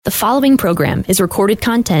The following program is recorded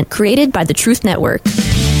content created by the Truth Network.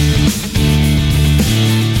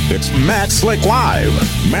 It's Matt Slick Live.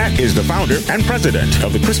 Matt is the founder and president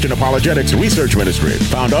of the Christian Apologetics Research Ministry,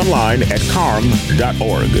 found online at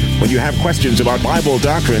carm.org. When you have questions about Bible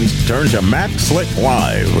doctrines, turn to Matt Slick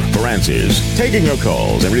Live for answers. Taking your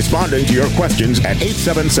calls and responding to your questions at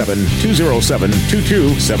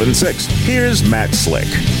 877-207-2276. Here's Matt Slick.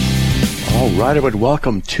 All right, everyone,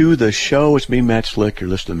 welcome to the show. It's me, Matt Slick. You're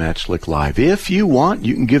listening to Matt Slick Live. If you want,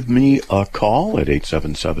 you can give me a call at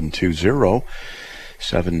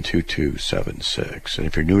 877-207-2276. And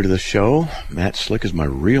if you're new to the show, Matt Slick is my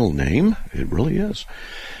real name. It really is.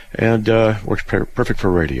 And works perfect for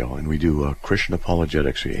radio. And we do Christian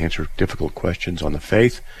apologetics. We answer difficult questions on the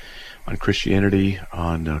faith, on Christianity,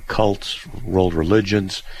 on cults, world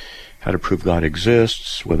religions, how to prove God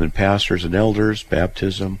exists, women pastors and elders,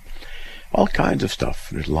 baptism, all kinds of stuff.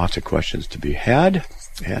 There's lots of questions to be had,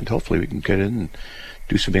 and hopefully we can get in and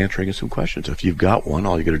do some answering of some questions. If you've got one,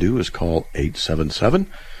 all you got to do is call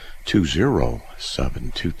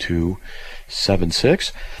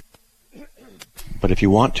 877-207-2276. But if you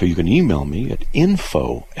want to, you can email me at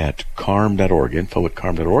info@carm.org,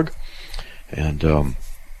 info@carm.org, and you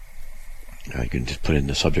can just put in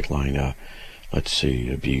the subject line, let's see,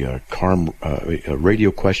 it'd be a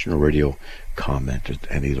radio question or radio comment,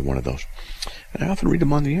 and either one of those. And I often read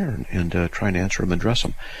them on the air and try and answer them and address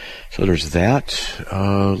them. So there's that.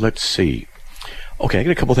 Let's see. Okay, I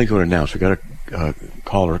got a couple things I want to announce. We got a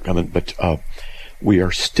caller coming, but we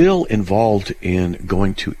are still involved in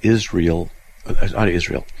going to Israel. Not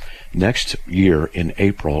Israel. Next year in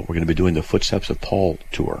April, we're going to be doing the Footsteps of Paul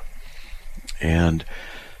tour, and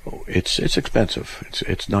it's expensive.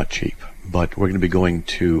 It's not cheap, but we're going to be going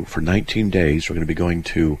to, for 19 days, we're going to be going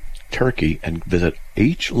to Turkey and visit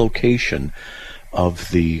each location of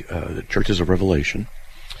the churches of Revelation.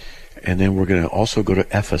 And then we're going to also go to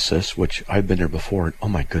Ephesus, which I've been there before, and oh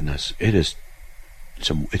my goodness, it's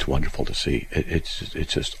wonderful to see. It's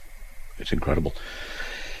incredible.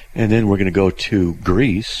 And then we're going to go to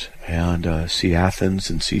Greece and see Athens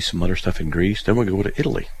and see some other stuff in Greece. Then we're going to go to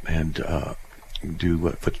Italy and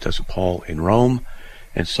do Footsteps of Paul in Rome.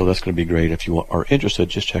 And so that's going to be great. If you are interested,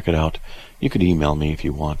 just check it out. You can email me if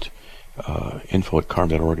you want,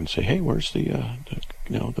 info@carm.org, and say, hey, where's the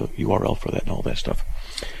URL for that and all that stuff.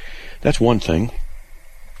 That's one thing.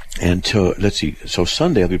 And let's see. So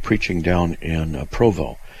Sunday I'll be preaching down in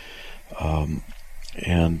Provo, and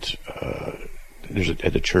there's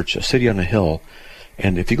at the church, a city on a hill.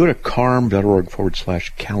 And if you go to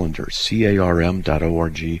carm.org/calendar,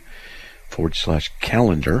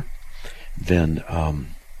 carm.org/calendar, then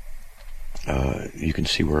you can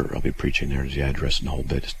see where I'll be preaching. There's the address and the whole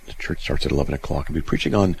bit. The church starts at 11 o'clock. I'll be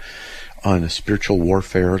preaching on spiritual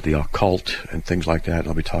warfare, the occult, and things like that. And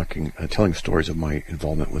I'll be telling stories of my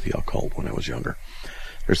involvement with the occult when I was younger.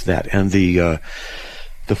 There's that. And the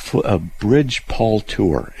Bridge Paul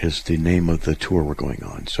Tour is the name of the tour we're going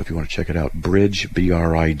on. So if you want to check it out, Bridge,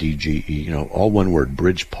 BRIDGE, all one word,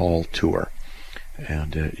 Bridge Paul Tour.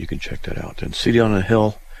 And you can check that out. And City on a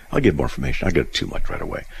Hill, I'll give more information. I'll get too much right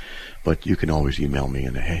away. But you can always email me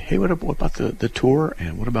and hey, what about the tour,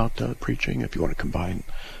 and what about preaching, if you want to combine,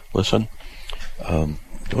 listen. Don't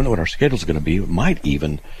know what our schedule's going to be. It might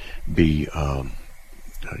even be, go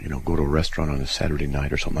to a restaurant on a Saturday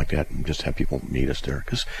night or something like that and just have people meet us there.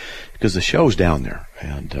 Because the show's down there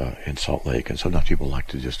and in Salt Lake, and sometimes people like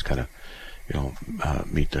to just kind of,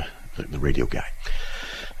 meet the radio guy.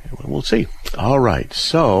 We'll see. All right.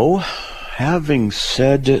 So, having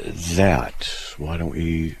said that, why don't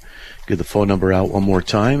we give the phone number out one more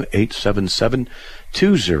time,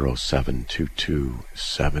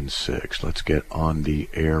 877-207-2276. Let's get on the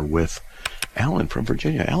air with Alan from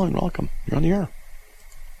Virginia. Alan, welcome. You're on the air.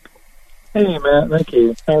 Hey, Matt. Thank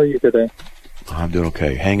you. How are you today? I'm doing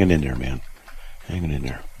okay. Hanging in there, man. Hanging in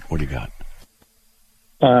there. What do you got?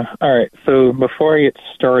 All right. So before I get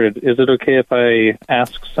started, is it okay if I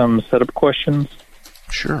ask some setup questions?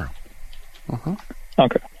 Sure. Uh-huh.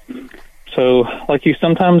 Okay. So, like you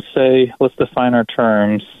sometimes say, let's define our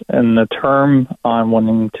terms. And the term I'm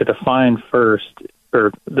wanting to define first,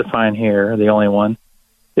 or define here, the only one,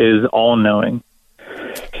 is all-knowing.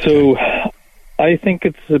 So, I think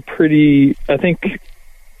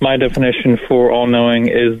my definition for all-knowing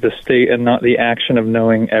is the state and not the action of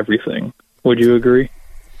knowing everything. Would you agree?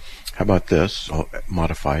 How about this? I'll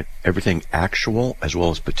modify it. Everything actual as well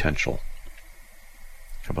as potential.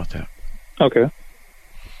 How about that? Okay.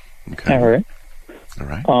 All right.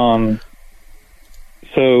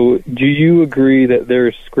 So, do you agree that there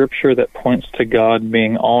is scripture that points to God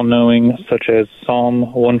being all-knowing, such as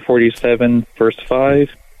Psalm 147, verse 5,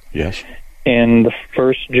 Yes. In the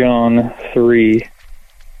 1 John 3,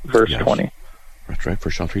 verse 20. That's right,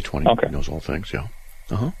 1 John 3:20. Okay. He knows all things, yeah.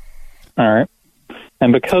 All right.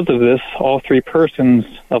 And because of this, all three persons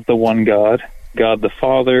of the one God, God the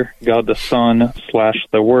Father, God the Son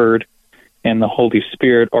 / the Word, and the Holy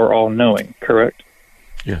Spirit are all knowing, correct?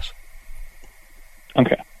 Yes.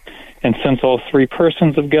 Okay. And since all three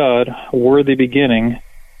persons of God were the beginning,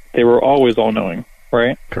 they were always all knowing,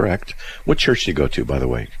 right? Correct. What church do you go to, by the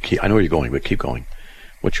way? I know where you're going, but keep going.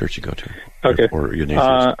 What church do you go to? Okay. Or you're an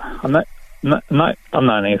atheist? I'm not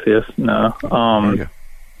an atheist. No. Okay.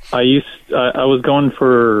 I was going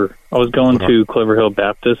to Clover Hill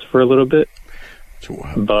Baptist for a little bit. So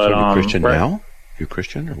you're Christian right. now? You're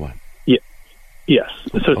Christian or what? Yes.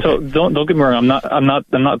 So don't get me wrong. I'm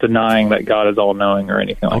not denying that God is all knowing or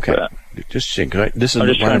anything like that. Just checking. This is a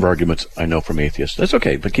line of arguments I know from atheists. That's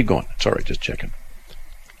okay, but keep going. It's all right. Just checking.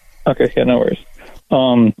 Okay. Yeah. No worries.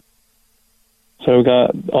 So we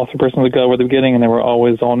got all three persons of God were the beginning, and they were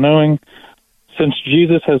always all knowing. Since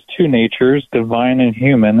Jesus has two natures, divine and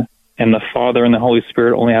human, and the Father and the Holy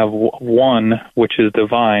Spirit only have one, which is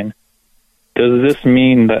divine, does this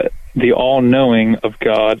mean that the all-knowing of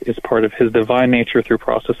God is part of his divine nature through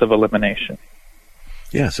process of elimination?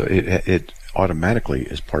 Yeah, so it automatically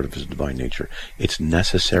is part of his divine nature. It's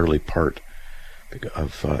necessarily part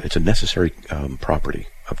of, it's a necessary property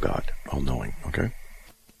of God, all-knowing, okay?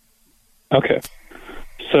 Okay.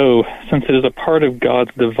 So, since it is a part of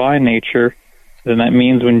God's divine nature, then that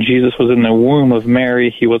means when Jesus was in the womb of Mary,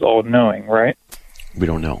 he was all-knowing, right? We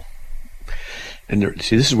don't know. And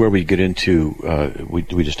this is where we get into,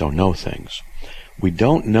 we just don't know things. We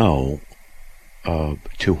don't know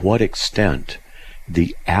to what extent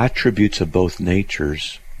the attributes of both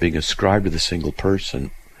natures being ascribed to the single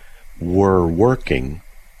person were working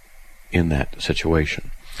in that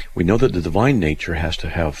situation. We know that the divine nature has to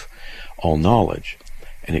have all knowledge,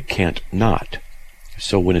 and it can't not.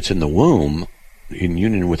 So when it's in the womb, in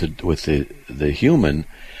union with the human,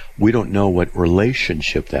 we don't know what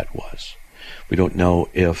relationship that was. We don't know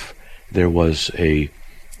if there was a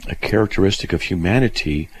characteristic of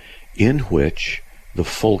humanity in which the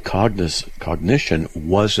full cognition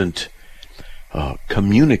wasn't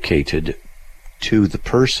communicated to the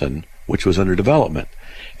person which was under development.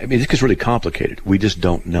 I mean, this gets really complicated. We just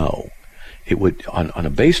don't know. It would, on a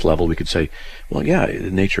base level, we could say, well, yeah,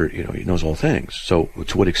 nature, he knows all things. So,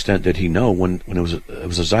 to what extent did he know when it was a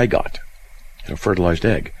zygote, a fertilized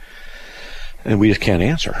egg? And we just can't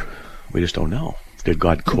answer. We just don't know. Did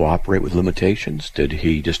God cooperate with limitations? Did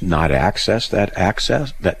he just not access that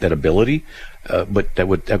ability? But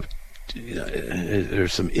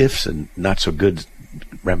there's some ifs and not so good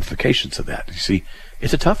ramifications of that. You see,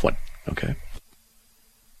 it's a tough one. Okay.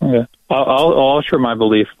 Okay. I'll share my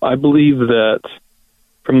belief. I believe that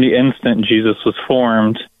from the instant Jesus was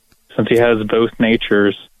formed, since he has both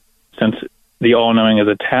natures, since the all-knowing is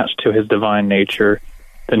attached to his divine nature,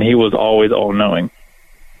 then he was always all-knowing.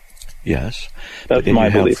 Yes. That's my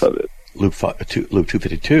belief of it. Luke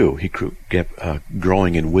 2:52, he kept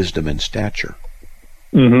growing in wisdom and stature.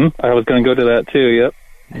 Mm-hmm. I was going to go to that too, yep.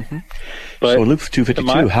 Mm-hmm. But so Luke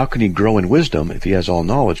 2:52, how can he grow in wisdom if he has all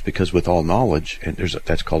knowledge? Because with all knowledge, and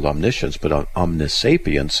that's called omniscience, but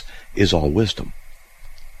omnisapience is all wisdom.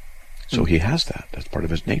 So he has that. That's part of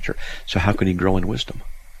his nature. So how can he grow in wisdom?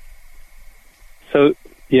 So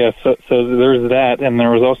there's that, and there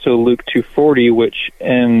was also Luke 2:40, which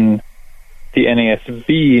in the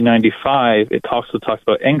NASB 95, it talks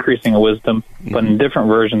about increasing in wisdom, but in different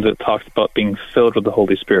versions it talks about being filled with the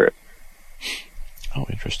Holy Spirit. Oh,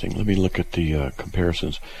 interesting. Let me look at the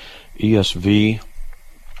comparisons. ESV,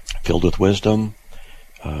 filled with wisdom,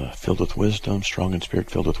 strong in spirit,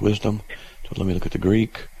 filled with wisdom. So let me look at the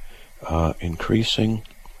Greek. Increasing.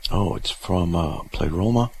 Oh, it's from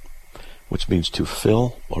pleroma, which means to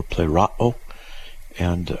fill, or plerao,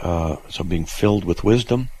 and so being filled with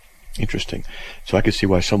wisdom. Interesting. So I could see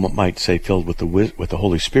why someone might say filled with the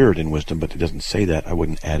Holy Spirit in wisdom, but it doesn't say that. I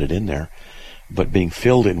wouldn't add it in there. But being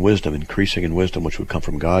filled in wisdom, increasing in wisdom, which would come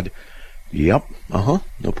from God. Yep.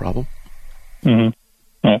 No problem. Mm-hmm.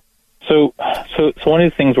 Yeah. So one of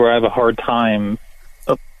the things where I have a hard time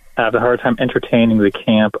entertaining the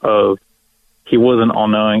camp of he wasn't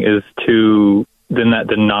all-knowing is then that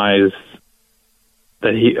denies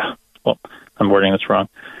that he. Well, I'm wording this wrong.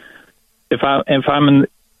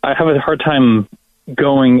 I have a hard time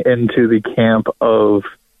going into the camp of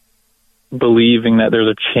believing that there's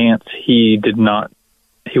a chance he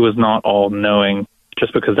was not all-knowing,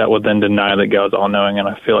 just because that would then deny that God's all-knowing, and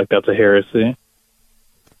I feel like that's a heresy.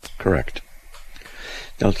 Correct.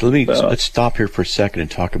 Now, let's stop here for a second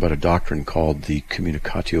and talk about a doctrine called the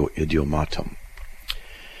communicatio idiomatum.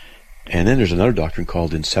 And then there's another doctrine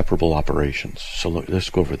called inseparable operations. So let's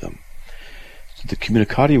go over them. The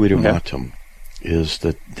communicatio idiomatum is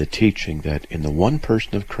the teaching that in the one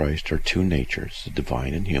person of Christ are two natures, the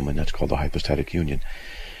divine and human. That's called the hypostatic union.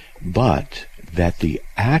 But that the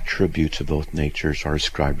attributes of both natures are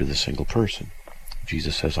ascribed to the single person.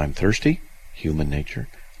 Jesus says, I'm thirsty, human nature.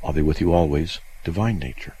 I'll be with you always, divine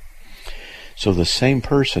nature. So the same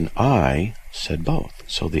person, I, said both.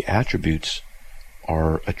 So the attributes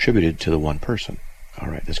are attributed to the one person. All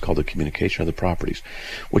right, that's called the communication of the properties,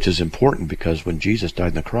 which is important because when Jesus died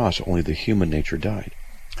on the cross, only the human nature died.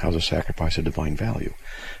 How's a sacrifice of divine value?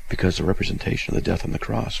 Because the representation of the death on the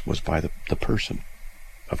cross was by the person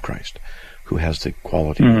of Christ, who has the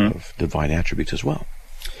quality of divine attributes as well.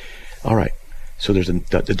 All right, so there's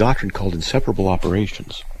the doctrine called inseparable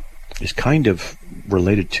operations is kind of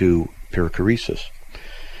related to perichoresis.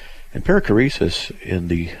 And perichoresis in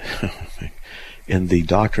the in the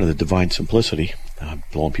doctrine of the divine simplicity,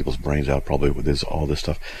 blowing people's brains out probably with all this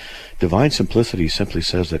stuff. Divine simplicity simply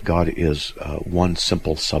says that God is one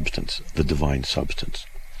simple substance, the divine substance.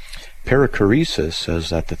 Perichoresis says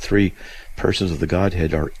that the three persons of the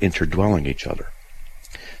Godhead are interdwelling each other.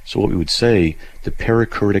 So what we would say, the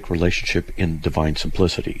perichoretic relationship in divine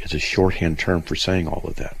simplicity is a shorthand term for saying all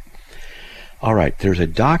of that. All right, there's a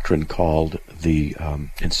doctrine called the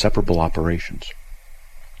inseparable operations.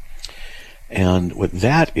 And what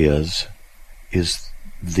that is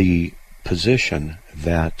the position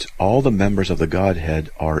that all the members of the Godhead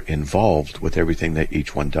are involved with everything that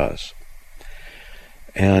each one does.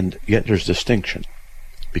 And yet there's distinction,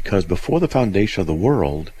 because before the foundation of the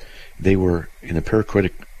world, they were in a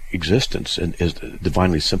perichoretic existence and is a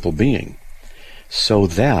divinely simple being, so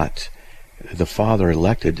that the Father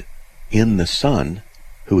elected in the Son,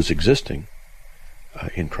 who is existing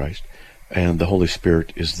in Christ, and the Holy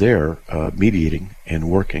Spirit is there mediating and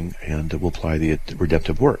working and will apply the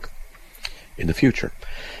redemptive work in the future.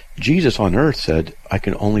 Jesus on earth said, I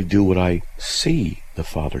can only do what I see the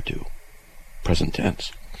Father do. Present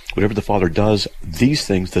tense. Whatever the Father does, these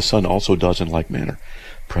things the Son also does in like manner.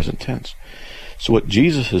 Present tense. So what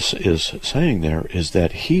Jesus is saying there is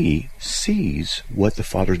that he sees what the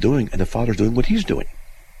Father's doing, and the Father's doing what he's doing.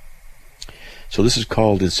 So this is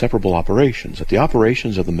called inseparable operations, that the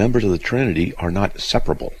operations of the members of the Trinity are not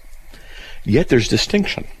separable. Yet there's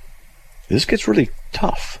distinction. This gets really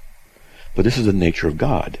tough, but this is the nature of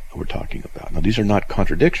God we're talking about. Now these are not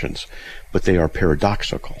contradictions, but they are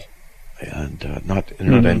paradoxical, and not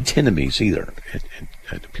antinomies either.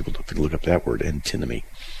 And people don't look up that word, antinomy.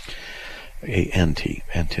 A-N-T,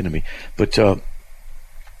 antinomy. But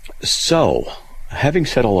so, having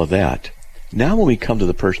said all of that, now when we come to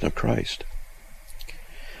the person of Christ,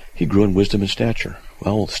 he grew in wisdom and stature.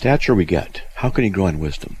 Well, stature we get. How can he grow in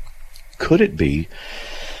wisdom? Could it be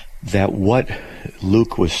that what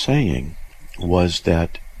Luke was saying was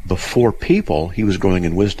that before people, he was growing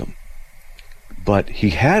in wisdom, but he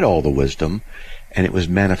had all the wisdom, and it was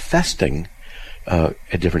manifesting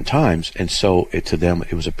at different times, and so to them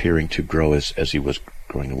it was appearing to grow as he was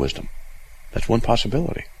growing in wisdom. That's one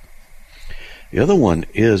possibility. The other one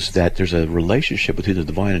is that there's a relationship between the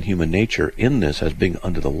divine and human nature in this as being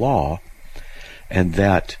under the law, and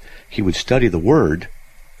that he would study the Word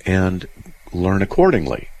and learn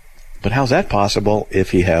accordingly. But how's that possible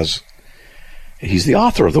if he's the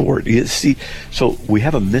author of the Word? You see, so we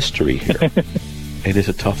have a mystery here, and it's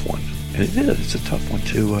a tough one. And it's a tough one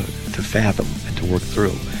to fathom and to work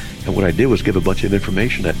through. And what I did was give a bunch of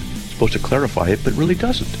information that's supposed to clarify it, but really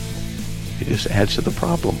doesn't. It just adds to the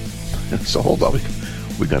problem. So hold on,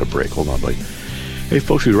 we got a break. Hold on, buddy. Hey,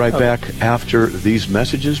 folks, we'll be right back after these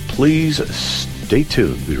messages. Please stay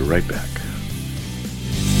tuned. We'll be right back.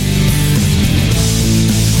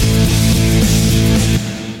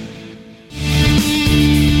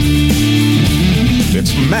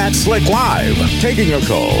 It's Matt Slick Live, taking your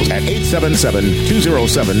calls at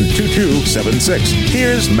 877-207-2276.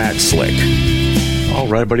 Here's Matt Slick. All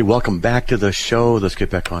right, everybody, welcome back to the show. Let's get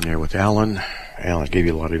back on there with Alan. Alan gave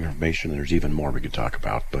you a lot of information. There's even more we could talk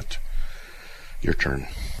about, but your turn.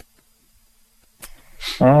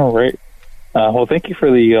 All right. Well, thank you for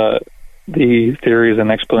the theories and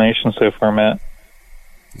explanations so far, Matt.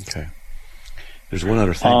 Okay. There's one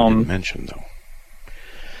other thing I didn't mention, though.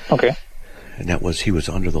 Okay. And that was he was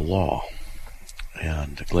under the law.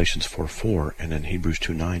 And Galatians 4:4, and then Hebrews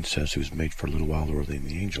 2:9 says he was made for a little while lower than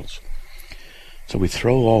the angels. So we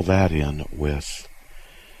throw all that in with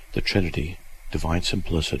the Trinity, divine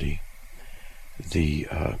simplicity, the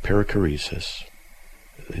perichoresis,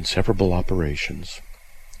 inseparable operations,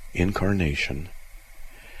 incarnation,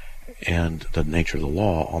 and the nature of the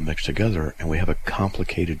law all mixed together, and we have a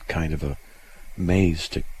complicated kind of a maze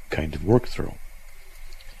to kind of work through.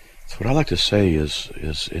 So what I like to say is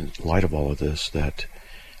in light of all of this, that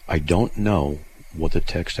I don't know what the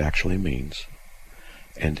text actually means,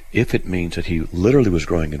 and if it means that he literally was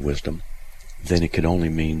growing in wisdom, then it could only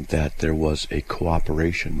mean that there was a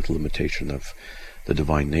cooperation with limitation of the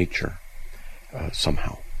divine nature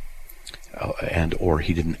somehow. And or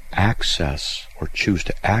he didn't access or choose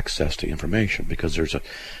to access the information, because there's a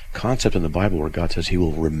concept in the Bible where God says he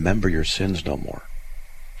will remember your sins no more.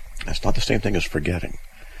 That's not the same thing as forgetting.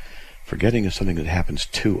 Forgetting is something that happens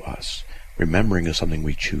to us. Remembering is something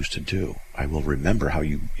we choose to do. I will remember how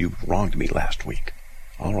you wronged me last week.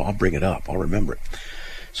 I'll bring it up. I'll remember it.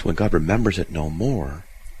 So when God remembers it no more,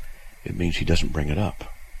 it means he doesn't bring it up.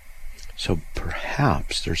 So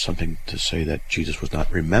perhaps there's something to say that Jesus was not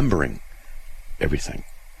remembering everything,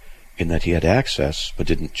 in that he had access but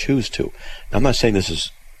didn't choose to. Now, I'm not saying this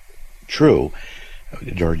is true.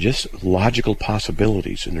 There are just logical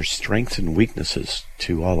possibilities, and there's strengths and weaknesses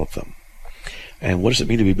to all of them. And what does it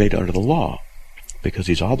mean to be made under the law? Because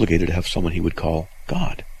he's obligated to have someone he would call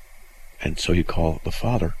God. And so he'd call the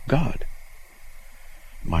Father God.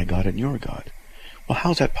 My God and your God. Well,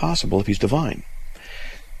 how's that possible if he's divine?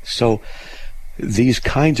 So these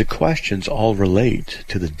kinds of questions all relate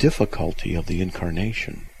to the difficulty of the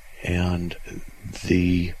incarnation and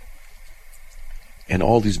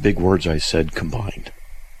all these big words I said combined,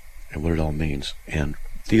 and what it all means. And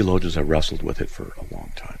theologians have wrestled with it for a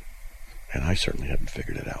long time, and I certainly haven't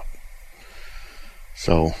figured it out.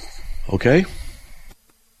 So, okay?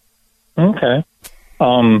 Okay.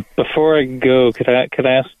 Before I go, could I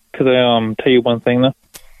tell you one thing though?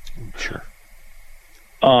 Sure.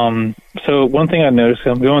 So one thing I noticed,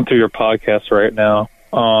 I'm going through your podcast right now,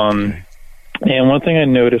 Okay. and one thing I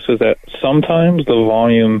noticed is that sometimes the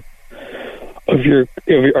volume of your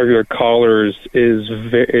callers is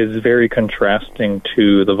very contrasting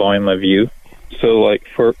to the volume of you. So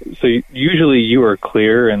usually you are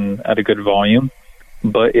clear and at a good volume,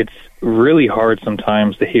 but it's really hard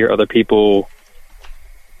sometimes to hear other people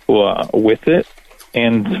with it.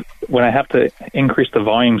 And when I have to increase the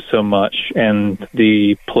volume so much, and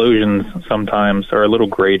the explosions sometimes are a little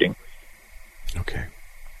grating. Okay.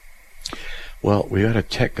 Well, we got a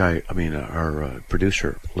tech guy, our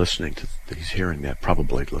producer listening to, he's hearing that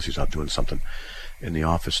probably, unless he's out doing something in the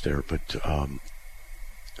office there. But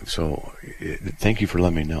thank you for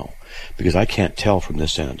letting me know, because I can't tell from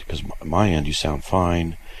this end, because my end you sound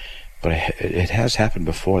fine, but it has happened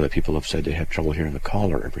before that people have said they have trouble hearing the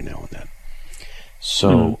caller every now and then.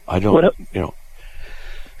 So I don't, so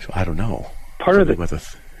I don't know. Sorry.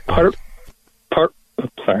 That's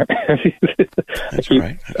all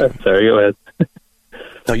right. Sorry, go ahead.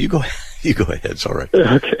 No, you go. You go ahead. It's all right.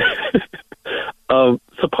 Okay. So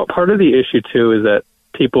part of the issue too is that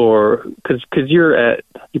people are, because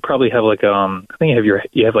you probably have like I think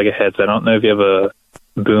you have like a headset. I don't know if you have a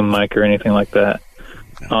boom mic or anything like that.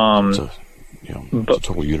 It's a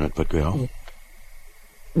total unit, but yeah.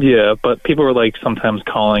 Yeah, but people are like sometimes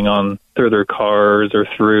calling on through their cars or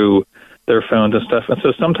through their phones and stuff, and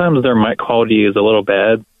so sometimes their mic quality is a little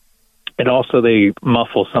bad, and also they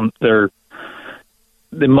muffle some. They're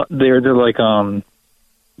kind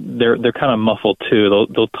of muffled too.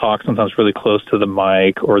 They'll talk sometimes really close to the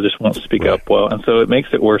mic or just won't speak up well, and so it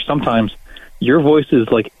makes it where sometimes your voice is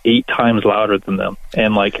like 8 times louder than them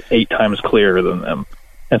and like 8 times clearer than them,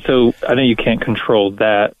 and so I know you can't control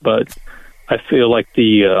that, but I feel like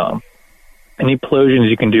the any explosions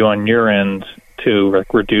you can do on your end to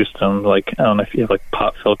like reduce them, like I don't know if you have like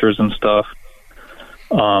pop filters and stuff,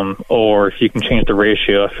 or if you can change the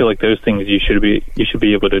ratio. I feel like those things you should be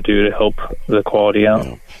able to do to help the quality out.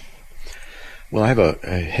 Yeah. Well, I have a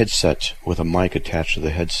headset with a mic attached to the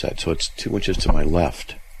headset, so it's 2 inches to my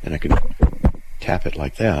left, and I can tap it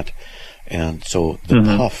like that, and so the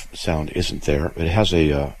puff sound isn't there. It has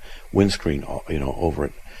a windscreen, over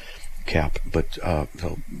it. Cap, but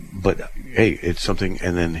hey, it's something.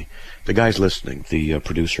 And then the guy's listening, the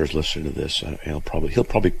producer is listening to this, and he'll probably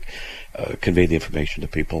convey the information to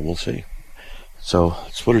people. We'll see. So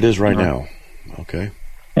it's what it is right now. Okay.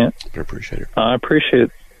 Yeah. But I appreciate it. I appreciate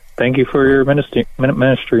it. Thank you for your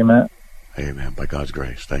ministry, Matt. Hey, man, by God's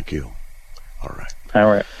grace, thank you. All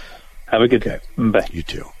right. Have a good day. Bye. You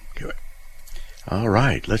too. Good. All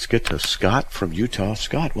right, let's get to Scott from Utah.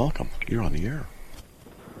 Scott, welcome. You're on the air.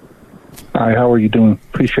 Hi, how are you doing?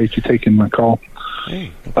 Appreciate you taking my call.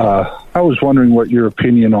 Hey. I was wondering what your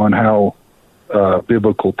opinion on how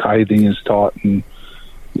biblical tithing is taught in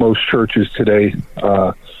most churches today.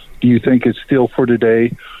 Do you think it's still for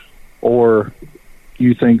today, or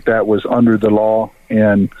you think that was under the law?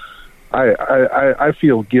 And I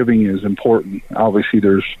feel giving is important. Obviously,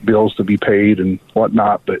 there's bills to be paid and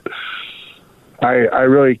whatnot, but I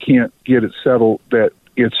really can't get it settled that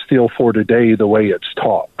it's still for today the way it's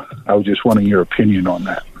taught. I was just wanting your opinion on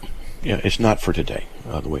that. Yeah, it's not for today,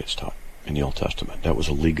 the way it's taught in the Old Testament. That was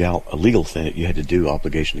a legal thing that you had to do,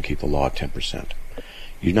 obligation to keep the law at 10%.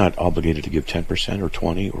 You're not obligated to give 10% or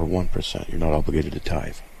 20 or 1%. You're not obligated to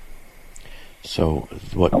tithe. So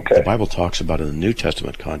what the Bible talks about in the New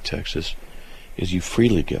Testament context is you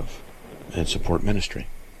freely give and support ministry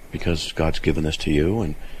because God's given this to you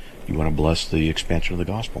and you want to bless the expansion of the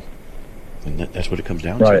gospel. And that's what it comes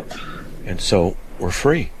down to. And so we're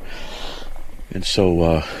free. And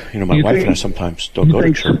so, my wife and I sometimes don't go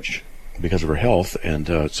to church because of her health,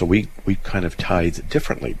 and so we kind of tithe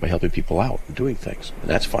differently by helping people out and doing things, and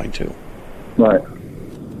that's fine too. Right.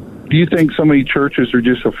 Do you think so many churches are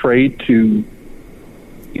just afraid to,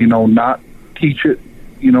 not teach it,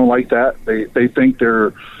 like that? They think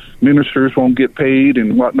their ministers won't get paid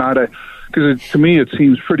and whatnot. Because to me, it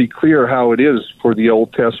seems pretty clear how it is for the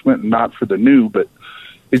Old Testament and not for the New, but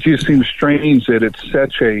it just seems strange that it's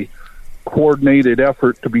such a coordinated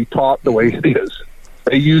effort to be taught the way it is.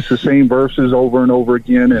 They use the same verses over and over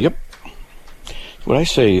again. And what I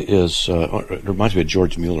say is, it reminds me of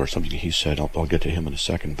George Mueller, something he said. I'll get to him in a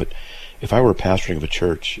second. But if I were pastor of a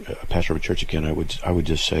church again, I would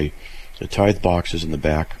just say the tithe box is in the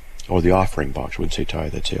back, or the offering box. I wouldn't say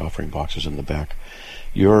tithe. I'd say offering box is in the back.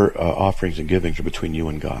 Your offerings and givings are between you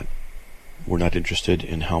and God. We're not interested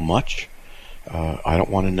in how much. I don't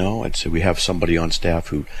want to know. I'd say we have somebody on staff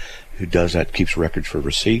who does that, keeps records for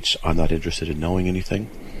receipts. I'm not interested in knowing anything,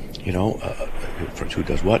 who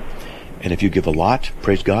does what. And if you give a lot,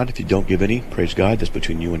 praise God. If you don't give any, praise God. That's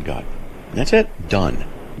between you and God. And that's it. Done.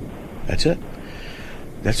 That's it.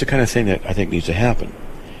 That's the kind of thing that I think needs to happen.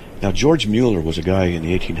 Now, George Mueller was a guy in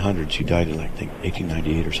the 1800s. He died in, I think,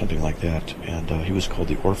 1898 or something like that. And he was called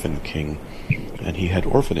the Orphan King. And he had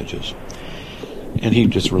orphanages. And he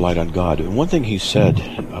just relied on God. And one thing he said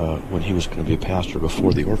when he was going to be a pastor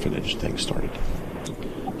before the orphanage thing started,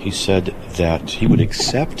 he said that he would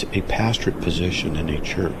accept a pastorate position in a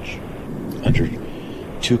church under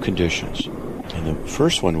two conditions. And the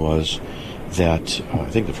first one was that, I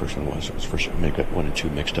think the first one was, it was first, I got one and two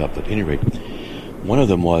mixed up, but at any rate, one of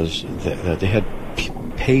them was that they had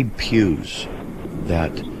paid pews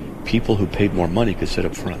that people who paid more money could sit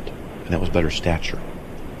up front, and that was better stature.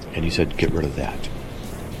 And he said, get rid of that.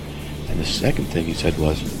 And the second thing he said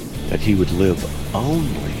was that he would live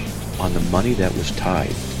only on the money that was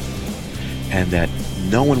tithed, and that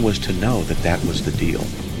no one was to know that that was the deal.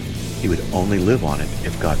 He would only live on it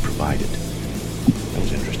if God provided. That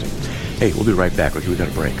was interesting. Hey, we'll be right back. Okay, we got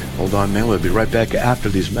a break. Hold on, man. We'll be right back after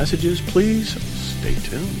these messages. Please stay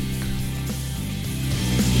tuned.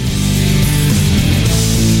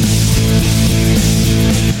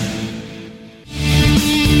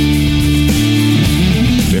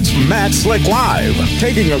 It's Matt Slick Live,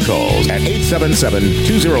 taking your calls at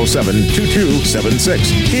 877-207-2276.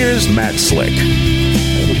 Here's Matt Slick.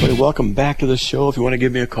 Everybody, welcome back to the show. If you want to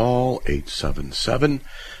give me a call,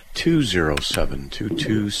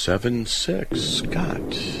 877-207-2276. Scott,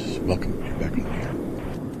 welcome. You're back on the air.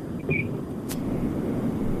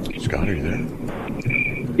 Scott, are you there?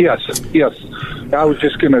 Yes. I was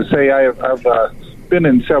just going to say I've been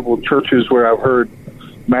in several churches where I've heard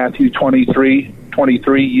Matthew 23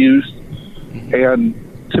 used, and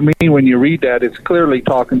to me, when you read that, it's clearly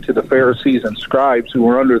talking to the Pharisees and scribes who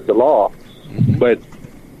were under the law, but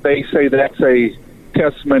they say that's a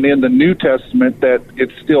testament in the New Testament that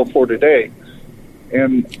it's still for today,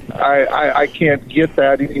 and I can't get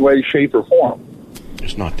that any way, shape, or form.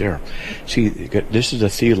 It's not there. See, this is a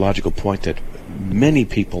theological point that many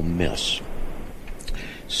people miss.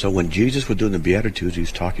 So when Jesus was doing the Beatitudes, he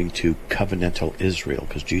was talking to covenantal Israel,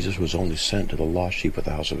 because Jesus was only sent to the lost sheep of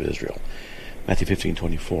the house of Israel. Matthew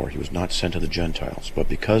 15:24, he was not sent to the Gentiles. But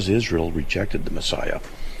because Israel rejected the Messiah,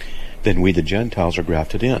 then we, the Gentiles, are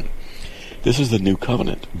grafted in. This is the new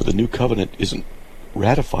covenant, but the new covenant isn't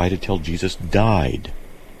ratified until Jesus died.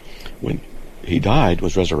 When he died,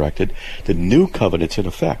 was resurrected, the new covenant's in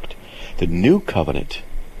effect. The new covenant,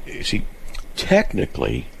 you see,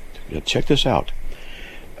 technically, check this out,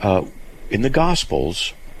 in the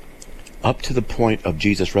Gospels, up to the point of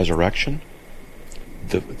Jesus' resurrection,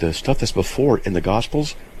 the stuff that's before in the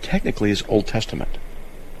Gospels technically is Old Testament.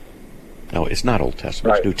 No, it's not Old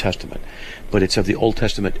Testament, It's New Testament. But it's of the Old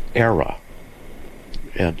Testament era.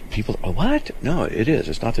 And people, what? No, it is.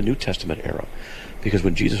 It's not the New Testament era. Because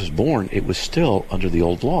when Jesus was born, it was still under the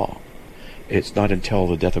old law. it's not until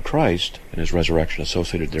the death of Christ and his resurrection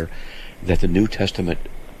associated there that the New Testament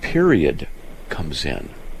period comes in,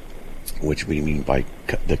 which we mean by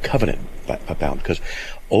the covenant bound, because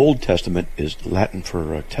Old Testament is Latin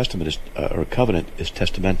for testament is or covenant is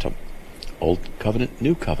testamentum. Old Covenant,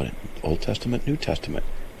 New Covenant. Old Testament, New Testament.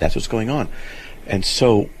 That's what's going on. And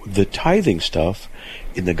so the tithing stuff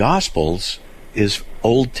in the Gospels is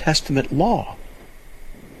Old Testament law.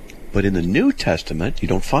 But in the New Testament, you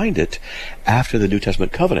don't find it after the New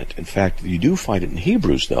Testament covenant. In fact, you do find it in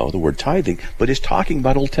Hebrews, though, the word tithing, but it's talking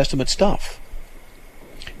about Old Testament stuff.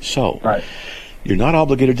 So, Right. you're not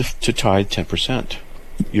obligated to tithe 10%.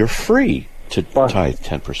 You're free to tithe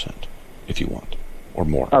 10% if you want, or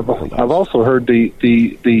more. I've or less. also heard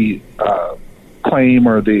the claim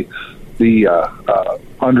or the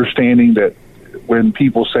understanding that when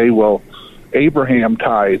people say, well, Abraham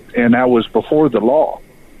tithed, and that was before the law,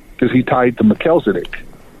 because he tithed to Melchizedek.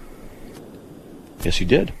 Yes, he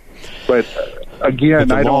did. But again,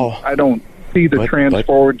 But I don't see the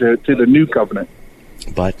forward to the new covenant.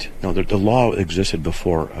 But no, the law existed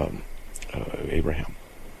before Abraham.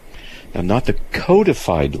 Now, not the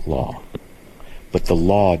codified law, but the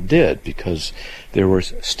law did, because there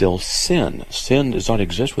was still sin. Sin does not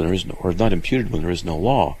exist when there is no, or is not imputed when there is no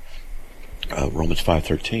law. Romans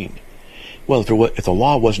 5:13. Well, if the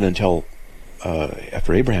law wasn't until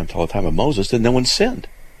after Abraham, till the time of Moses, then no one sinned.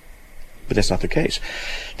 But that's not the case.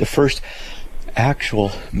 The first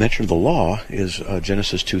actual mention of the law is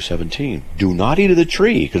Genesis 2:17. Do not eat of the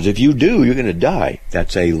tree, because if you do, you're going to die.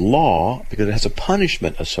 That's a law because it has a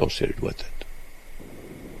punishment associated with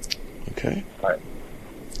it. Okay? Right.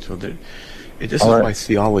 So this is why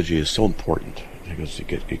theology is so important, because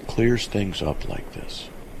it clears things up like this.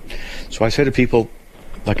 So I say to people,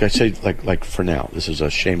 like I say, like for now, this is a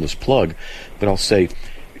shameless plug, but I'll say,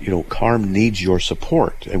 CARM needs your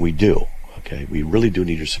support, and we do. Okay, we really do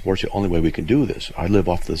need your support. It's the only way we can do this. I live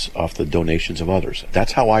off the donations of others.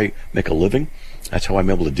 That's how I make a living. That's how I'm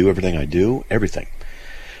able to do everything I do, everything.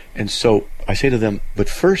 And so I say to them, but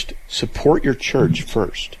first, support your church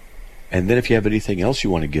first. And then if you have anything else you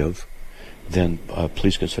want to give, then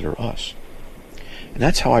please consider us. And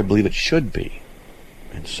that's how I believe it should be.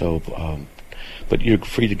 And so, but you're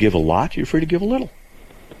free to give a lot, you're free to give a little.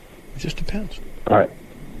 It just depends. All right.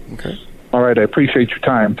 Okay. All right, I appreciate your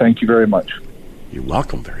time. Thank you very much. You're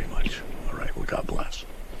welcome very much. All right, well, God bless.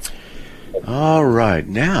 All right,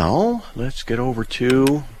 now let's get over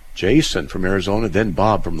to Jason from Arizona, then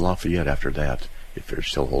Bob from Lafayette after that, if they're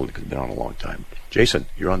still holding, because they've been on a long time. Jason,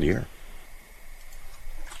 you're on the air.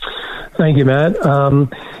 Thank you, Matt.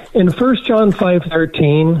 In 1 John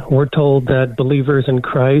 5:13, we're told that believers in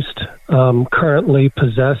Christ currently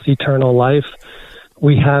possess eternal life.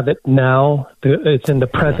 We have it now. It's in the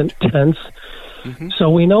present tense. Mm-hmm. So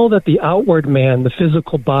we know that the outward man, the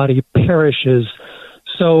physical body, perishes.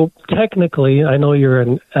 So technically, I know you're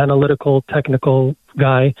an analytical, technical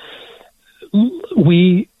guy.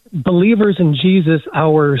 We, believers in Jesus,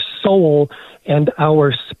 our soul and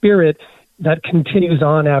our spirit that continues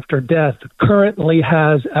on after death currently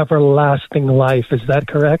has everlasting life. Is that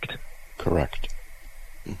correct? Correct.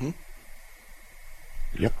 Mm-hmm.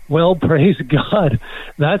 Yep. Well, praise God.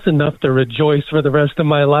 That's enough to rejoice for the rest of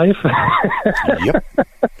my life. Yep.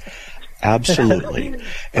 Absolutely.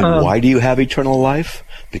 And why do you have eternal life?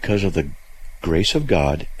 Because of the grace of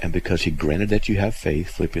God, and because He granted that you have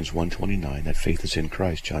faith, Philippians 1:29. That faith is in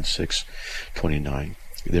Christ, John 6:29.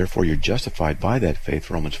 Therefore, you're justified by that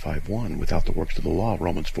faith, Romans 5:1, without the works of the law,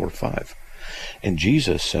 Romans 4:5. And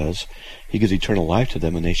Jesus says He gives eternal life to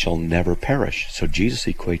them, and they shall never perish. So Jesus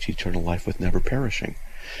equates eternal life with never perishing.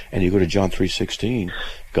 And you go to John 3:16,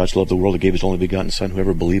 God so loved the world, He gave His only begotten Son,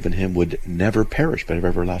 whoever believed in Him would never perish, but have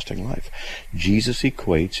everlasting life. Jesus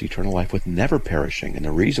equates eternal life with never perishing. And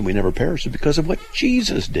the reason we never perish is because of what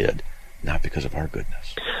Jesus did, not because of our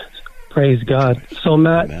goodness. Praise God. So,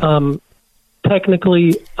 Matt,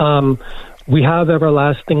 technically, we have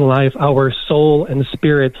everlasting life, our soul and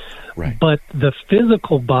spirit, right. But the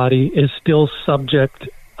physical body is still subject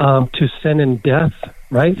to sin and death,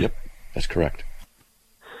 right? Yep, that's correct.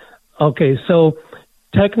 Okay, so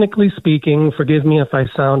technically speaking, forgive me if I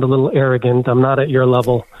sound a little arrogant, I'm not at your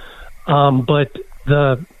level, but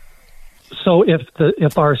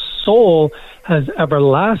if our soul has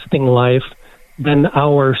everlasting life, then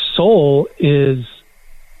our soul is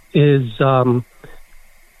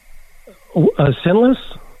sinless?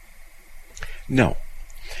 No.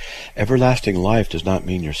 Everlasting life does not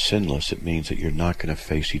mean you're sinless. It means that you're not going to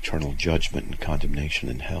face eternal judgment and condemnation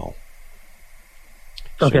in hell.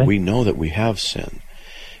 Okay. So we know that we have sin.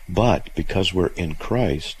 But because we're in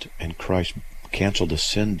Christ, and Christ canceled the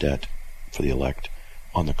sin debt for the elect.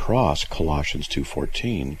 On the cross, Colossians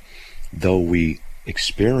 2:14, though we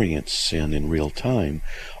experience sin in real time,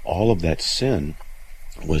 all of that sin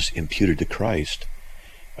was imputed to Christ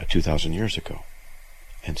 2,000 years ago.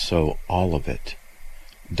 And so all of it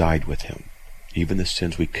died with him, even the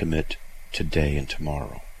sins we commit today and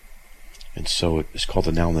tomorrow. And so it's called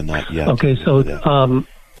the now and the not yet. Okay, so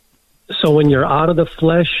so when you're out of the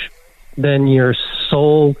flesh, then your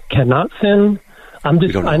soul cannot sin?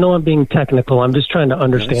 I know I'm being technical. I'm just trying to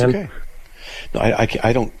understand. No, that's okay. No,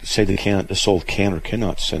 I don't say the soul can or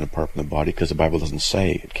cannot sin apart from the body, because the Bible doesn't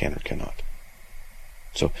say it can or cannot.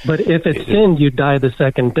 So, but if it sinned, you die the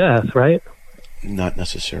second death, right? Not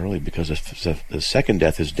necessarily, because the second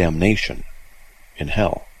death is damnation in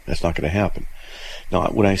hell. That's not going to happen. Now,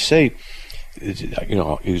 when I say, as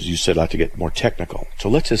you said, I like to get more technical. So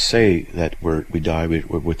let's just say that we die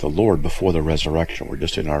with the Lord before the resurrection. We're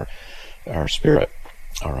just in our spirit.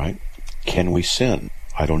 All right. Can we sin?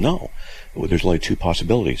 I don't know. Well, there's only two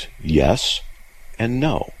possibilities: yes and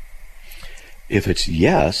no. If it's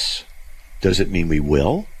yes, does it mean we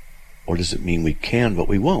will, or does it mean we can but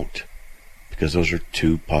we won't? Because those are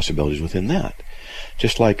two possibilities within that.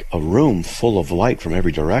 Just like a room full of light from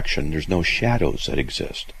every direction, there's no shadows that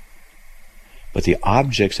exist. But the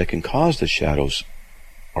objects that can cause the shadows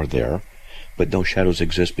are there, but no shadows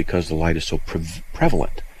exist because the light is so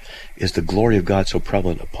prevalent. Is the glory of God so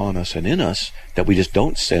prevalent upon us and in us that we just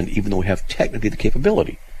don't sin, even though we have technically the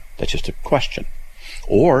capability? That's just a question.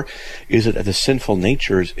 Or is it that the sinful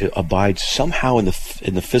nature abides somehow in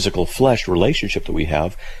the physical flesh relationship that we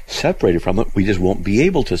have, separated from it? We just won't be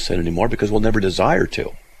able to sin anymore because we'll never desire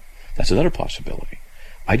to. That's another possibility.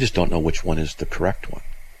 I just don't know which one is the correct one.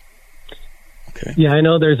 Okay. Yeah, I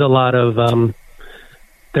know there's a lot of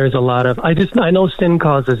I know sin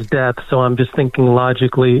causes death, so I'm just thinking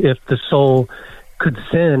logically, if the soul could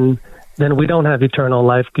sin, then we don't have eternal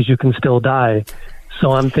life because you can still die.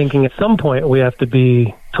 So I'm thinking at some point we have to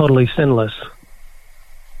be totally sinless.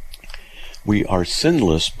 We are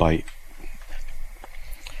sinless by...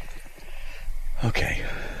 Okay.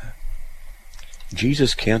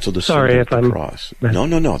 Jesus canceled the sin at the cross.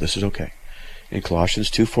 No, this is okay. In Colossians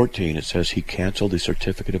 2:14, it says, he canceled the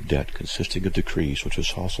certificate of debt consisting of decrees, which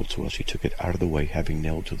was hostile to us. He took it out of the way, having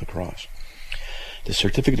nailed to the cross. The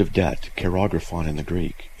certificate of debt, keragraphon in the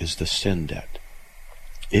Greek, is the sin debt.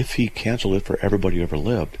 If he canceled it for everybody who ever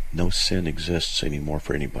lived, no sin exists anymore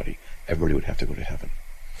for anybody. Everybody would have to go to heaven.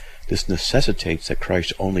 This necessitates that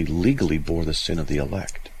Christ only legally bore the sin of the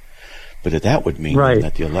elect. But that would mean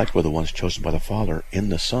that the elect were the ones chosen by the Father in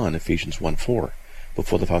the Son, Ephesians 1:4,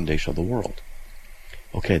 before the foundation of the world.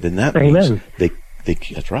 Okay, then that means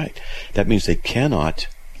that's right. That means they cannot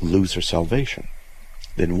lose their salvation.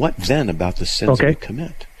 Then what then about the sins that we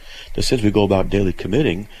commit? The sins we go about daily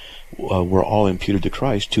committing were all imputed to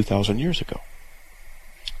Christ 2,000 years ago.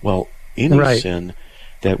 Well, any sin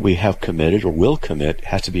that we have committed or will commit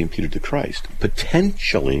has to be imputed to Christ.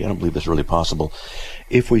 Potentially, I don't believe this is really possible,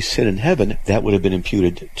 if we sin in heaven, that would have been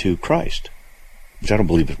imputed to Christ. Which I don't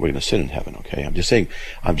believe that we're going to sin in heaven, okay? I'm just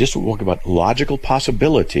talking about logical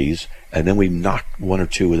possibilities, and then we knock one or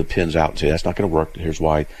two of the pins out and say, that's not going to work. Here's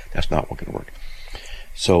why that's not going to work.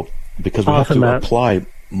 So, because we have to apply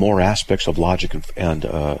more aspects of logic and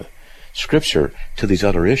Scripture to these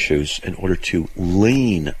other issues in order to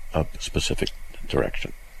lean a specific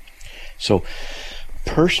direction. So,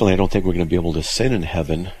 personally, I don't think we're going to be able to sin in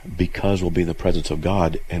heaven because we'll be in the presence of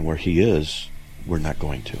God, and where He is, we're not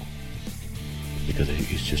going to. Because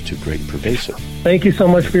He's just too great and pervasive. Thank you so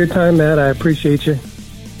much for your time, Matt. I appreciate you.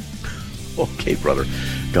 Okay, brother.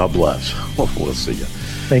 God bless. We'll see you.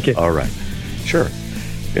 Thank you. All right. Sure.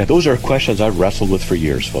 Yeah, those are questions I've wrestled with for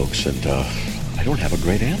years, folks, and I don't have a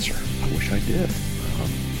great answer. I wish I did.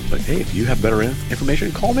 But hey, if you have better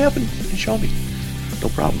information, call me up and show me. No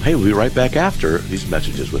problem. Hey, we'll be right back after these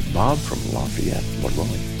messages with Bob from Lafayette, Lord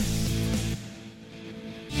willing.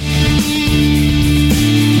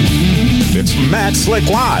 It's Matt Slick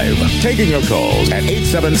Live, taking your calls at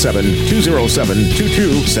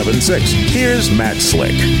 877-207-2276. Here's Matt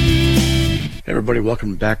Slick. Hey everybody,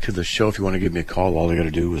 welcome back to the show. If you want to give me a call, all you got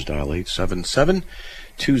to do is dial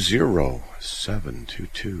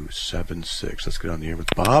 877-207-2276. Let's get on the air with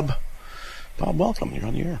Bob. Bob, welcome. You're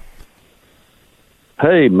on the air.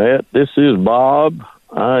 Hey, Matt, this is Bob.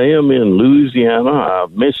 I am in Louisiana.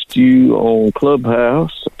 I've missed you on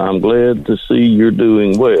Clubhouse. I'm glad to see you're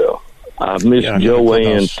doing well. I've missed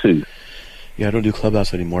Joanne, too. Yeah, I don't do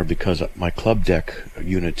Clubhouse anymore because my Club Deck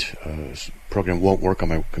unit program won't work on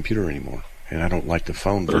my computer anymore. And I don't like the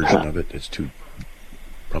phone version of it. It's too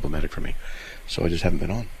problematic for me. So I just haven't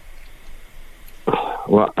been on.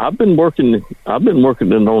 Well, I've been working it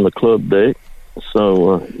on the club deck,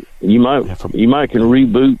 so you might can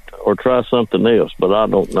reboot or try something else, but I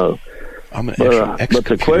don't know. I'm an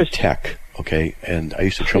ex-computer tech, okay, and I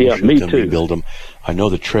used to troubleshoot them, rebuild them. I know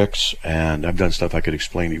the tricks, and I've done stuff I could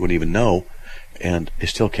explain that you wouldn't even know, and I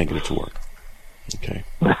still can't get it to work. Okay.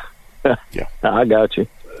 Yeah. I got you.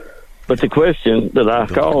 But the question that I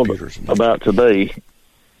called about today,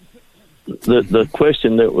 the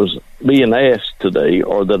question that was being asked today,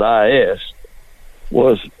 or that I asked,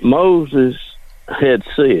 was Moses had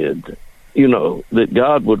said, that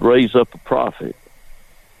God would raise up a prophet,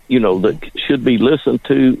 that should be listened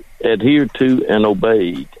to, adhered to, and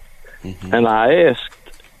obeyed. Mm-hmm. And I asked,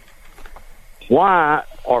 why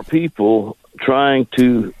are people trying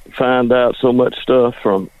to find out so much stuff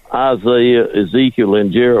from Isaiah, Ezekiel,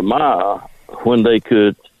 and Jeremiah when they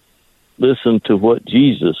could listen to what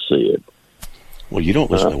Jesus said? Well, you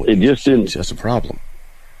don't listen to what Jesus said. That's a problem.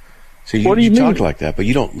 See, what do you talk mean? like that, but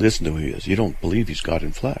you don't listen to who he is. You don't believe he's God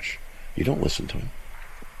in flesh. You don't listen to him.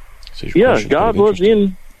 So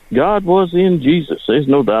God was in Jesus. There's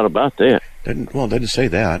no doubt about that. It doesn't say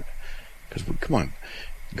that. Because, come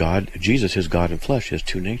on. Jesus is God in flesh. He has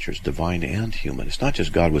two natures, divine and human. It's not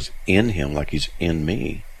just God was in him like he's in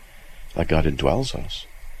me, like God indwells us.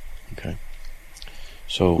 Okay?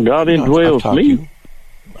 So God indwells me.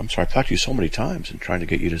 I'm sorry, I've talked to you so many times and trying to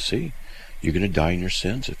get you to see you're going to die in your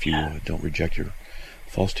sins if you don't reject your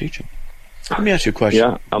false teaching. Let me ask you a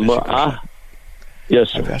question. Yeah, yes,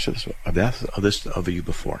 sir. I've asked this of you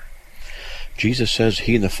before. Jesus says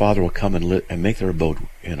he and the Father will come and make their abode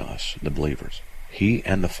in us, the believers. He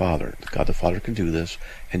and the Father. God the Father can do this,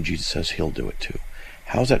 and Jesus says he'll do it too.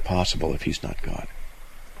 How is that possible if he's not God?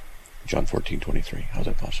 John 14:23. How is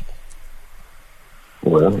that possible?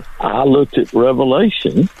 Well, I looked at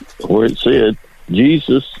Revelation where it said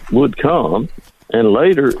Jesus would come, and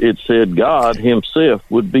later it said God himself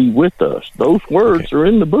would be with us. Those words are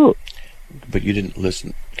in the book. But you didn't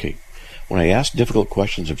listen. Okay. When I ask difficult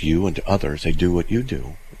questions of you and to others, they do what you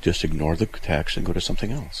do. Just ignore the text and go to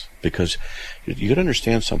something else. Because you got to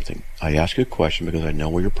understand something. I ask you a question because I know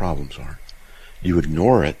where your problems are. You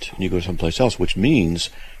ignore it and you go someplace else, which means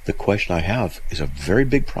the question I have is a very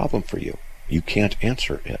big problem for you. You can't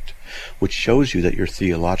answer it, which shows you that your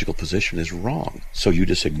theological position is wrong. So you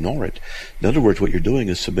just ignore it. In other words, what you're doing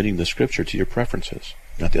is submitting the scripture to your preferences,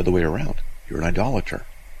 not the other way around. You're an idolater.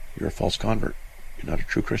 You're a false convert. You're not a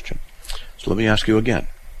true Christian. So let me ask you again.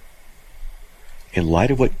 In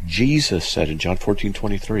light of what Jesus said in John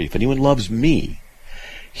 14:23, if anyone loves me,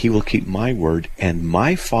 he will keep my word, and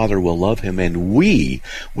my Father will love him, and we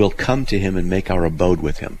will come to him and make our abode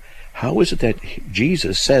with him. How is it that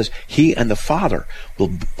Jesus says he and the Father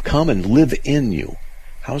will come and live in you?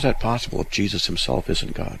 How is that possible if Jesus himself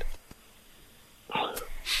isn't God?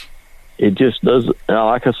 It just doesn't,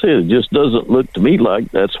 like I said, it just doesn't look to me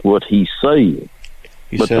like that's what he's saying.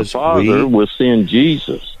 But the Father will send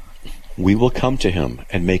Jesus. We will come to him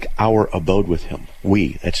and make our abode with him.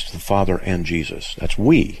 We, that's the Father and Jesus. That's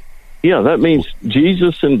we. Yeah, that means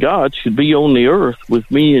Jesus and God should be on the earth with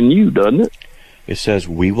me and you, doesn't it? It says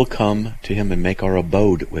we will come to him and make our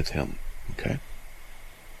abode with him. Okay?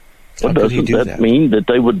 Well, doesn't that mean that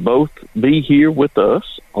they would both be here with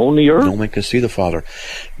us on the earth? No man can see the Father.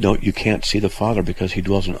 No, you can't see the Father because he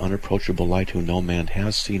dwells in unapproachable light who no man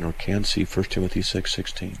has seen or can see, 1 Timothy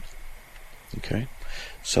 6:16. Okay?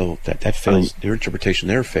 So that fails. Their interpretation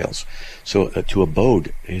there fails. So to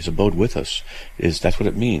abode, his abode with us, that's what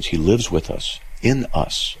it means. He lives with us, in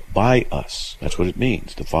us, by us. That's what it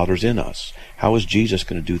means. The Father's in us. How is Jesus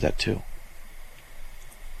going to do that too?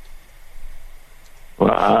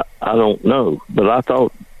 Well, I don't know, but I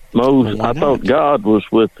thought God was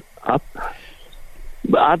with. I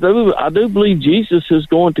do believe Jesus is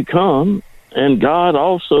going to come, and God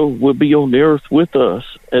also will be on the earth with us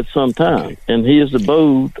at some time, and his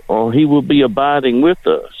abode, or he will be abiding with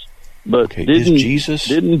us. But is Jesus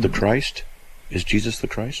the Christ? Is Jesus the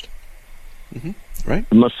Christ? Mm-hmm. Right?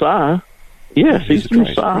 The Messiah. Yes, he's the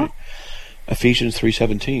Messiah. Right. Ephesians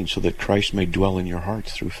 3:17, so that Christ may dwell in your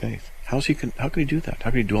hearts through faith. How can he do that? How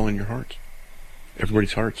can he dwell in your hearts?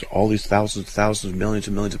 Everybody's hearts, all these thousands, millions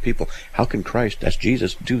and millions of people. How can Christ, that's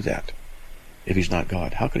Jesus, do that if he's not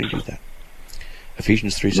God? How can he do that?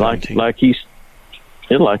 Ephesians 3:17. Like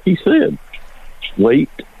he said, wait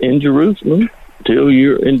in Jerusalem till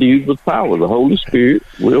you're endued with power. The Holy Spirit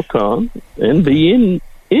will come and be in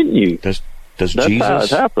you. That's Jesus, how it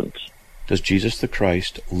happens. Does Jesus the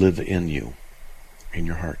Christ live in you, in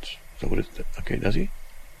your hearts? So what is that? Okay, does he?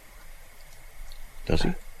 Does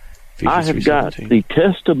he? I have got the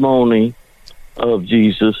testimony of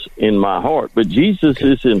Jesus in my heart. But Jesus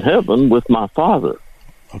is in heaven with my Father.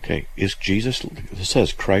 Okay, is Jesus, it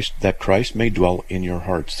says that Christ may dwell in your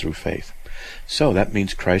hearts through faith. So that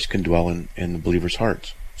means Christ can dwell in the believers'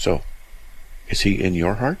 hearts. So, is he in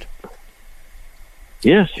your heart?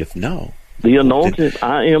 Yes. If no. The anointed,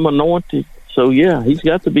 I am anointed. So yeah, he's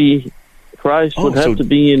got to be, Christ would have to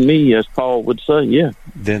be in me, as Paul would say, yeah.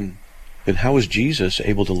 Then how is Jesus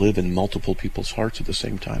able to live in multiple people's hearts at the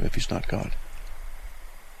same time if he's not God?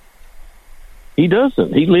 He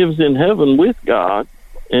doesn't. He lives in heaven with God,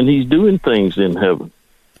 and he's doing things in heaven.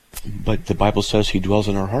 But the Bible says he dwells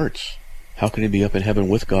in our hearts. How can he be up in heaven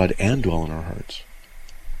with God and dwell in our hearts?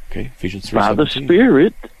 Okay, Ephesians 3:17. By the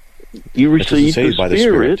Spirit, you receive the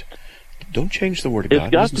Spirit. Don't change the word of God.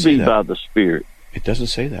 It's got to be by the Spirit. It doesn't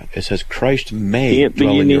say that. It says Christ may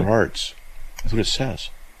dwell in your hearts. That's what it says.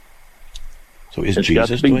 So is Jesus doing that?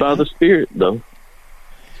 It's got to be by the Spirit, though.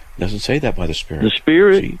 It doesn't say that by the Spirit. The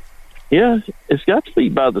Spirit, yeah, it's got to be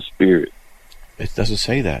by the Spirit. It doesn't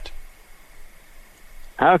say that.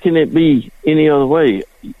 How can it be any other way?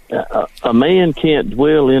 A man can't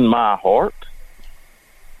dwell in my heart.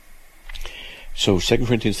 So 2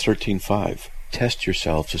 Corinthians 13:5, test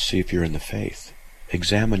yourselves to see if you're in the faith.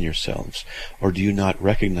 Examine yourselves. Or do you not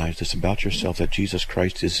recognize this about yourself, that Jesus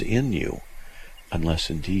Christ is in you, unless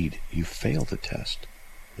indeed you fail the test?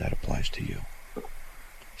 That applies to you.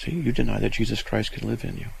 See, you deny that Jesus Christ can live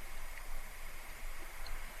in you.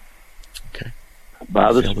 Okay.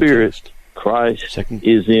 By the Spirit, Christ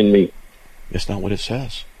is in me. That's not what it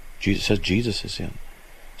says. Jesus says Jesus is in.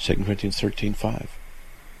 2 Corinthians 13:5.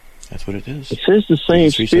 That's what it is. It says the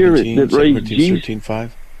same Spirit that raised Jesus.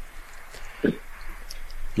 13:5.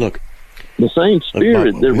 Look. The same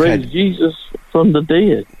Spirit that raised Jesus from the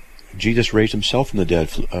dead. Jesus raised himself from the dead.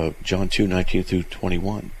 John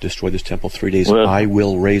 2:19-21. Destroy this temple 3 days. I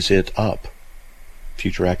will raise it up.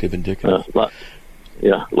 Future active indicative.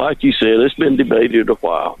 Like you said, it's been debated a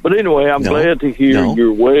while. But anyway, I'm glad to hear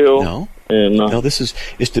you're well.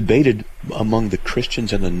 It's debated among the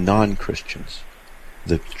Christians and the non-Christians,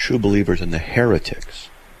 the true believers and the heretics.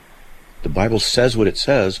 The Bible says what it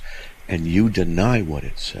says, and you deny what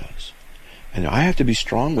it says. And I have to be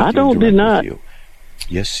strong with you. I don't deny.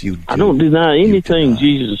 Yes, you do. I don't deny anything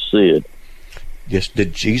Jesus said. Yes,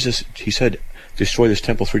 did Jesus, he said, destroy this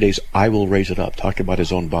temple 3 days, I will raise it up. Talking about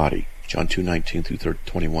his own body. John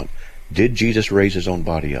 2:19-21. Did Jesus raise his own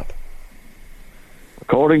body up?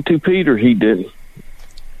 According to Peter, he didn't.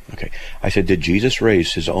 Okay. I said, did Jesus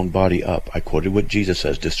raise his own body up? I quoted what Jesus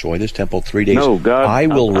says, destroy this temple 3 days. No, God. I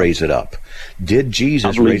will raise it up. Did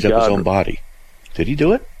Jesus raise up his own body? Did he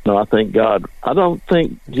do it? No, I think God. I don't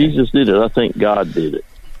think Jesus did it. I think God did it.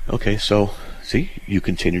 Okay, so, see, you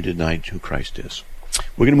continue to deny who Christ is.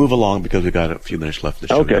 We're going to move along because we've got a few minutes left in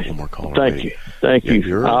the show. Okay. One more caller. Thank you. Thank you.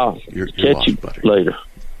 You're catch lost, you buddy. later.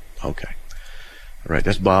 Okay. All right.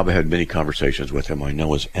 That's Bob. I had many conversations with him. I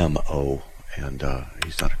know his M.O., and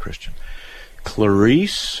he's not a Christian.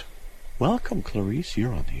 Clarice. Welcome, Clarice.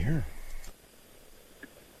 You're on the air.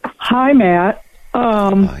 Hi, Matt.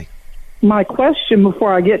 Hi. My question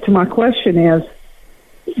before I get to my question is,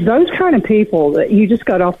 those kind of people that you just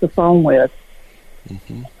got off the phone with,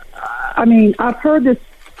 I mean, I've heard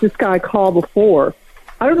this guy call before.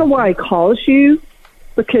 I don't know why he calls you,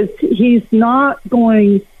 because he's not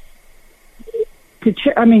going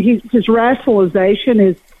to his rationalization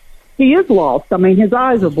is, he is lost. I mean, his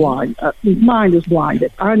eyes are blind. His mind is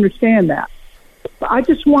blinded. I understand that. But I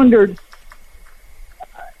just wondered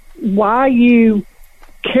why you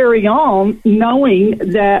carry on knowing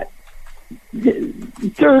that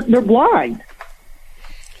they're blind.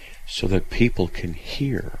 So that people can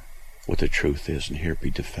hear what the truth is and hear it be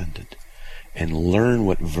defended, and learn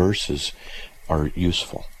what verses are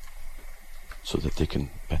useful so that they can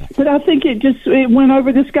benefit. But I think it went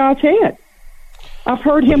over this guy's head. I've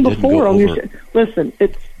heard him before on your show. Listen,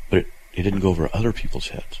 but it didn't go over other people's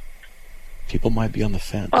heads. People might be on the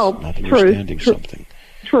fence, not understanding something.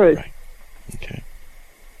 True. Right. Okay.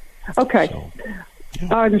 Okay. So,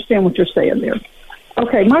 I understand what you're saying there.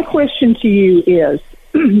 Okay, my question to you is,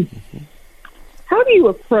 how do you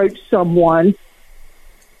approach someone,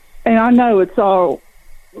 and I know it's all,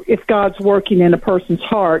 if God's working in a person's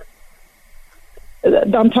heart,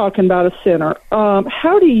 I'm talking about a sinner.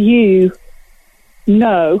 How do you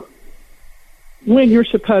know when you're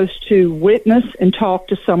supposed to witness and talk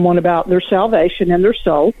to someone about their salvation and their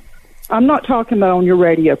soul? I'm not talking about on your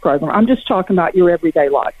radio program. I'm just talking about your everyday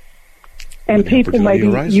life. And people, maybe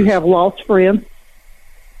you have lost friends.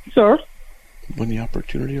 Sir? When the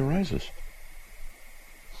opportunity arises.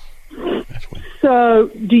 That's when. So,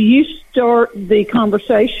 do you start the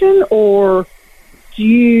conversation, or do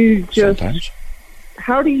you just... Sometimes.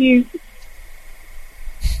 How do you...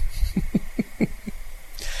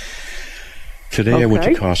 Today I went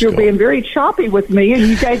to Costco. You're being very choppy with me, and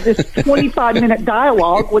you gave this 25-minute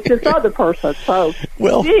dialogue with this other person. So,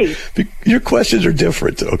 well, your questions are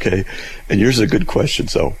different, okay? And yours is a good question,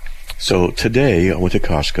 So today I went to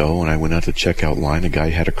Costco, and I went out to the checkout line. A guy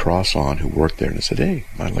had a cross on who worked there, and I said, "Hey,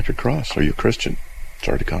 I like your cross. Are you a Christian?"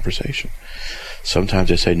 Started a conversation.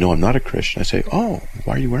 Sometimes I say, "No, I'm not a Christian." I say, "Oh,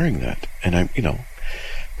 why are you wearing that?" And I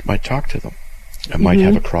might talk to them. I might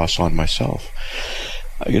have a cross on myself.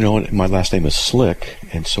 My last name is Slick,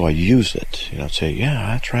 and so I use it. I'd say,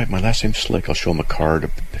 "Yeah, that's right. My last name's Slick." I'll show them a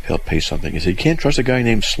card to pay something. He said, "You can't trust a guy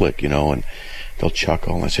named Slick," and they'll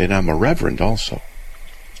chuckle. And I say, "And I'm a reverend also."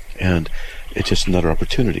 And it's just another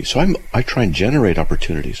opportunity. So I try and generate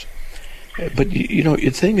opportunities. But, the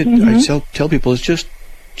thing I tell people is just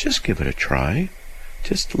give it a try.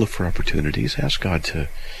 Just look for opportunities. Ask God to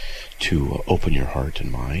open your heart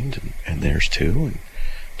and mind, and theirs too, and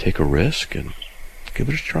take a risk and give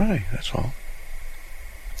it a try. That's all.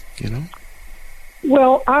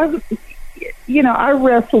 Well, I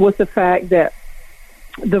wrestle with the fact that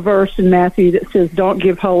the verse in Matthew that says, "Don't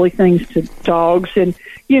give holy things to dogs," and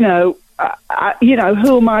who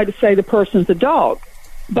am I to say the person's a dog?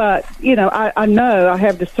 But I know I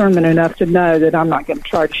have discernment enough to know that I'm not going to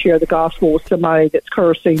try to share the gospel with somebody that's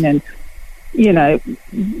cursing, and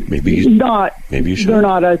maybe you should. They're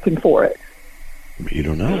not open for it. You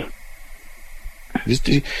don't know.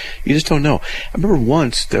 You just don't know. I remember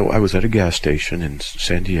once that I was at a gas station in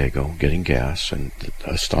San Diego getting gas, and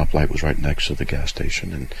a stoplight was right next to the gas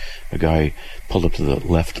station, and a guy pulled up to the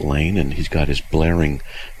left lane, and he's got his blaring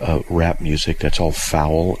rap music that's all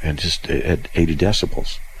foul and just at 80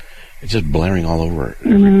 decibels. It's just blaring all over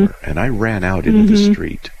everywhere. And I ran out into the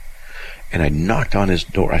street, and I knocked on his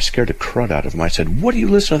door. I scared the crud out of him. I said, "What do you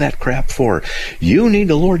listen to that crap for? You need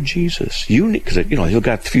the Lord Jesus. You need," because he'll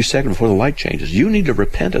got a few seconds before the light changes. "You need to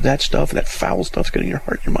repent of that stuff. That foul stuff's getting in your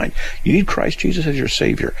heart and your mind. You need Christ Jesus as your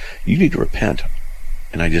Savior. You need to repent."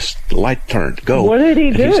 And the light turned. Go. What did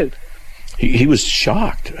he do? He was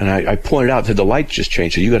shocked, and I pointed out that the light just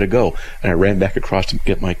changed, so you got to go. And I ran back across to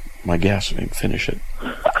get my gas and finish it.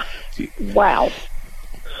 Wow.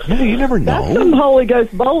 Yeah, you never know. That's some Holy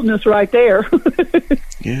Ghost boldness right there.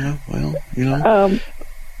 Yeah, well,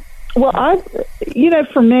 Well,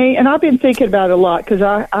 for me, and I've been thinking about it a lot because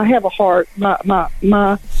I have a heart. My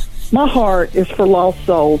heart is for lost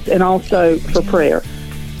souls and also for prayer.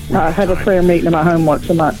 I have a prayer meeting in my home once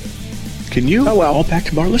a month. Can you call back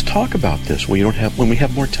tomorrow? Let's talk about this when we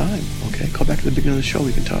have more time. Okay, call back to the beginning of the show.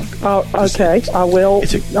 We can talk. Okay, I will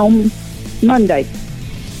on Monday.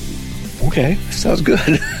 Okay, sounds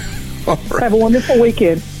good. All right. Have a wonderful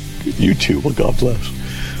weekend. You too. Well, God bless.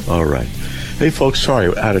 All right. Hey, folks, sorry,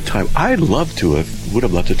 we're out of time. Would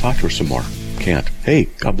have loved to talk to her some more. Can't. Hey,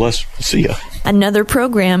 God bless. We'll see ya. Another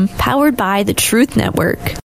program powered by the Truth Network.